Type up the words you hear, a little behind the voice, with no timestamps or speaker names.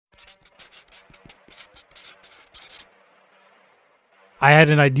I had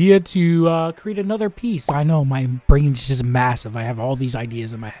an idea to create another piece. I know my brain's just massive. I have all these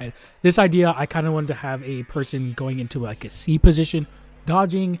ideas in my head. This idea, I kind of wanted to have a person going into like a C position,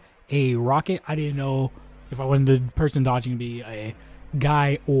 dodging a rocket. I didn't know if I wanted the person dodging to be a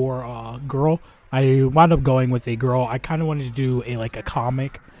guy or a girl. I wound up going with a girl. I kind of wanted to do a like a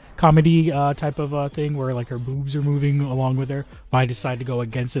comedy type of thing where like her boobs are moving along with her, but I decided to go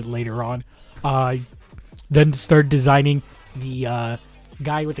against it later on. Then start designing the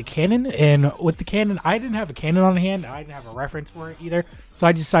guy with the cannon, and with the cannon, I didn't have a cannon on hand. I didn't have a reference for it either, so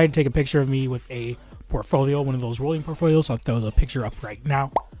I decided to take a picture of me with a portfolio, one of those rolling portfolios. I'll throw the picture up right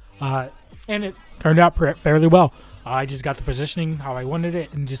now, and it turned out fairly well. I just got the positioning how I wanted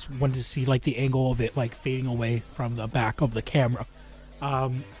it, and just wanted to see like the angle of it like fading away from the back of the camera.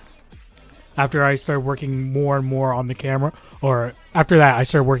 After I started working more and more on the camera, or after that, I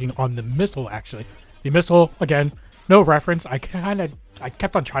started working on the missile. Actually, the missile, again, no reference. I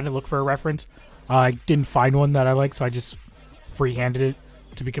kept on trying to look for a reference. I didn't find one that I liked, so I just free-handed it,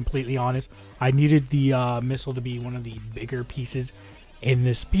 to be completely honest. I needed the missile to be one of the bigger pieces in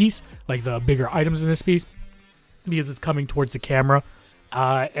this piece, like the bigger items in this piece, because it's coming towards the camera.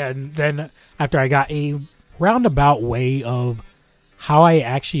 And then after I got a roundabout way of how I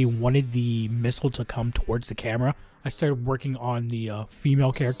actually wanted the missile to come towards the camera, I started working on the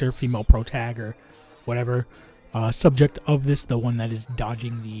female character, female protag, or whatever subject of this, the one that is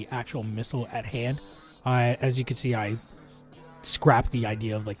dodging the actual missile at hand. As you can see, I scrapped the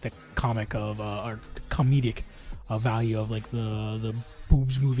idea of like the comic of or comedic value of like the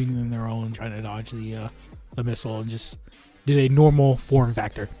boobs moving in their own, trying to dodge the missile, and just did a normal form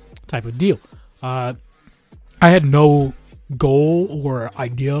factor type of deal. I had no goal or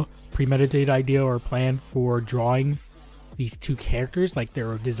idea, premeditated idea or plan for drawing these two characters, like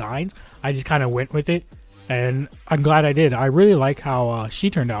their designs. I just kind of went with it, and I'm glad I did. I really like how she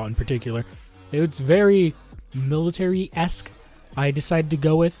turned out in particular. It's very military-esque, I decided to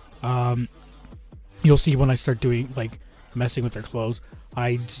go with. You'll see when I start doing, like, messing with her clothes.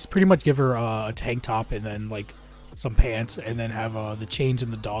 I just pretty much give her a tank top and then, like, some pants, and then have the chains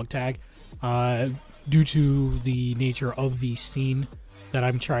and the dog tag. Due to the nature of the scene that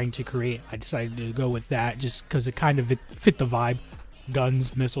I'm trying to create, I decided to go with that just because it kind of fit the vibe.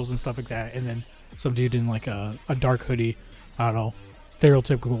 Guns, missiles, and stuff like that. And then some dude in like a dark hoodie. I don't know.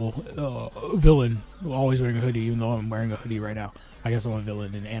 Stereotypical villain always wearing a hoodie, even though I'm wearing a hoodie right now. I guess I'm a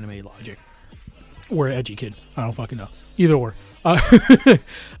villain in anime logic. Or an edgy kid. I don't fucking know. Either or.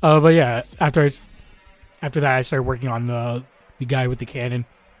 But yeah, after that I started working on the guy with the cannon.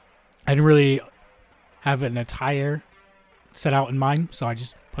 I didn't really have an attire set out in mind, so I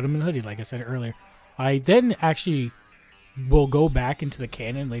just put him in a hoodie, like I said earlier. I then actually will go back into the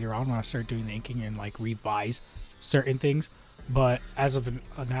canon later on when I start doing the inking and like revise certain things. But as of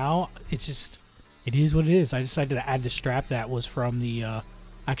now, it is what it is. I decided to add the strap that was from the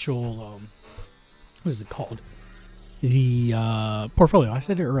actual what is it called? The portfolio. I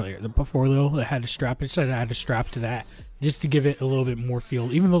said it earlier. The portfolio that had a strap. I decided to add a strap to that just to give it a little bit more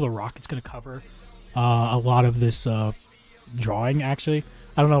feel, even though the rocket's going to cover a lot of this drawing. Actually,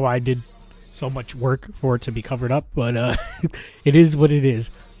 I don't know why I did so much work for it to be covered up, but it is what it is.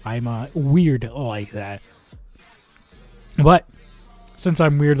 I'm weird like that. But since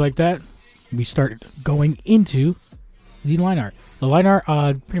I'm weird like that, we start going into the line art. The line art,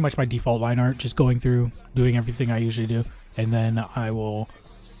 pretty much my default line art, just going through, doing everything I usually do, and then I will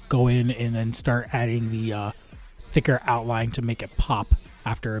go in and then start adding the thicker outline to make it pop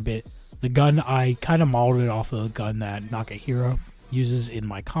after a bit. The gun, I kind of modeled it off of the gun that Nakahiro uses in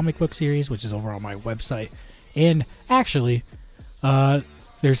my comic book series, which is over on my website. And actually,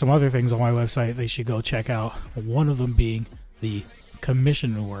 there's some other things on my website they should go check out. One of them being the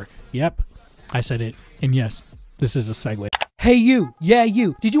commission work. Yep, I said it. And yes, this is a segue. Hey you, yeah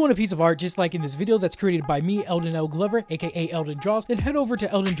you, did you want a piece of art just like in this video that's created by me, Eldon L. Glover, aka Eldon Draws? Then head over to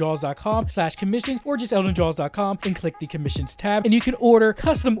eldondraws.com/commissions or just eldondraws.com and click the commissions tab, and you can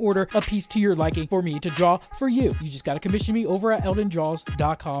custom order a piece to your liking for me to draw for you. You just gotta commission me over at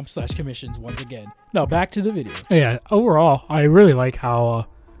eldondraws.com/commissions once again. Now back to the video. Yeah, overall, I really like how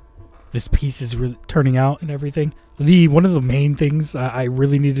this piece is really turning out and everything. One of the main things I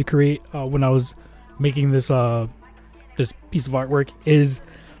really needed to create when I was making this this piece of artwork is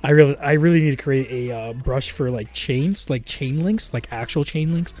I really need to create a brush for like chains, like chain links, like actual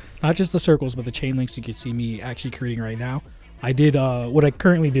chain links, not just the circles, but the chain links you can see me actually creating right now. I did what I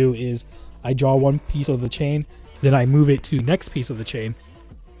currently do is I draw one piece of the chain, then I move it to next piece of the chain,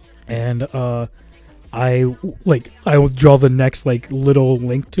 and I will draw the next like little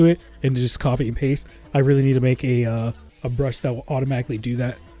link to it and just copy and paste. I really need to make a a brush that will automatically do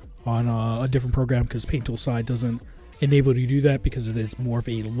that on a different program, because Paint Tool Side doesn't enable you to do that because it is more of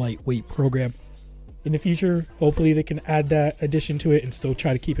a lightweight program. In the future, hopefully they can add that addition to it and still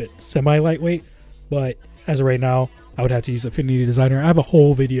try to keep it semi-lightweight, but as of right now, I would have to use Affinity Designer. I have a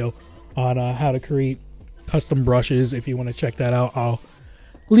whole video on how to create custom brushes. If you want to check that out, I'll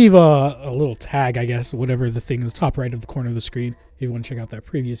leave a little tag, I guess, whatever the thing in the top right of the corner of the screen, if you want to check out that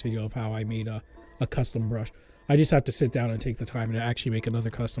previous video of how I made a custom brush. I just have to sit down and take the time to actually make another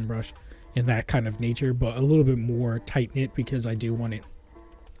custom brush in that kind of nature, but a little bit more tight-knit, because I do want it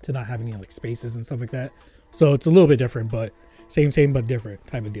to not have any like spaces and stuff like that. So it's a little bit different, but same but different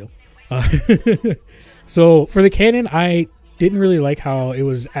type of deal. So for the Canon, I didn't really like how it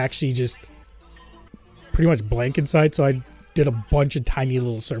was actually just pretty much blank inside, so I did a bunch of tiny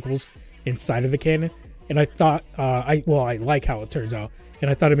little circles inside of the Canon, and I thought I like how it turns out, and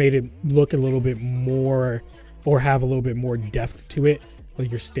I thought it made it look a little bit more, or have a little bit more depth to it,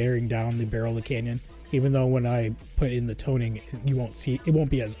 like you're staring down the barrel of the Canon. Even though when I put in the toning, you won't see it, won't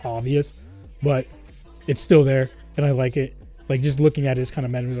be as obvious, but it's still there, and I like it. Like, just looking at it is kind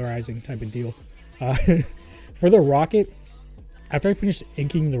of mesmerizing type of deal. For the rocket, after I finished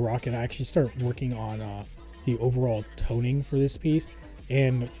inking the rocket, I actually started working on the overall toning for this piece,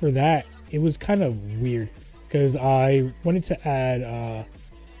 and for that, it was kind of weird because I wanted to add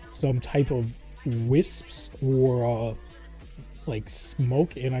some type of wisps or like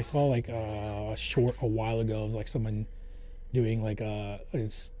smoke, and I saw like a short a while ago of like someone doing like a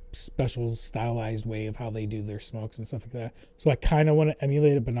special stylized way of how they do their smokes and stuff like that. So I kind of want to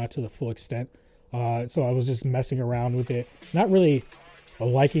emulate it, but not to the full extent. So I was just messing around with it, not really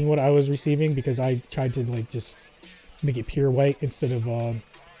liking what I was receiving, because I tried to like just make it pure white instead of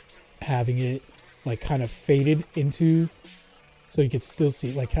having it like kind of faded into, so you could still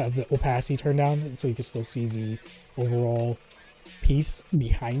see, like, have the opacity turned down so you could still see the overall piece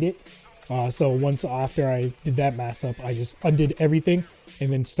behind it. So once after I did that mess up, I just undid everything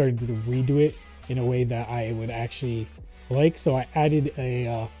and then started to redo it in a way that I would actually like. So I added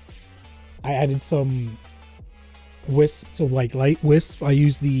some wisps, so like light wisps. I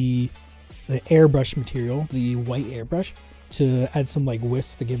used the airbrush material, the white airbrush, to add some like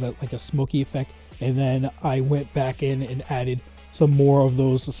wisps to give it like a smoky effect. And then I went back in and added some more of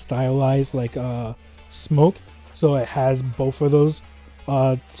those stylized like smoke, so it has both of those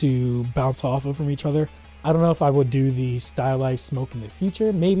to bounce off of from each other. I don't know if I would do the stylized smoke in the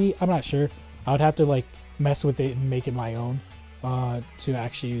future. Maybe, I'm not sure. I would have to like mess with it and make it my own to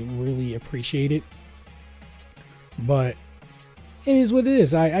actually really appreciate it. But it is what it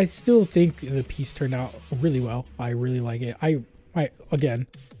is. I still think the piece turned out really well. I really like it.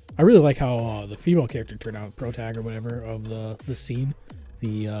 I really like how the female character turned out, protag or whatever, of the scene,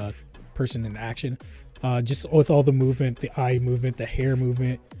 the person in action. Just with all the movement, the eye movement, the hair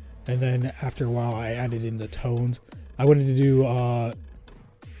movement, and then after a while I added in the tones. I wanted to do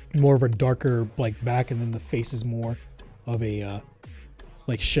more of a darker like back, and then the face is more of a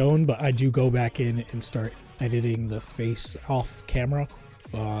like shown, but I do go back in and start editing the face off camera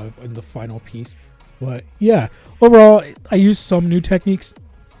in the final piece. But yeah, overall I used some new techniques.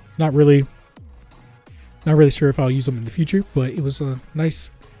 Not really sure if I'll use them in the future, but it was a nice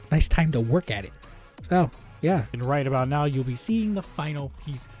time to work at it. So yeah, and right about now you'll be seeing the final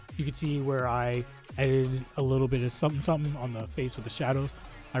piece. You can see where I added a little bit of something on the face with the shadows.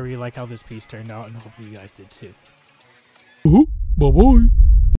 I really like how this piece turned out, and hopefully you guys did too. Bye bye.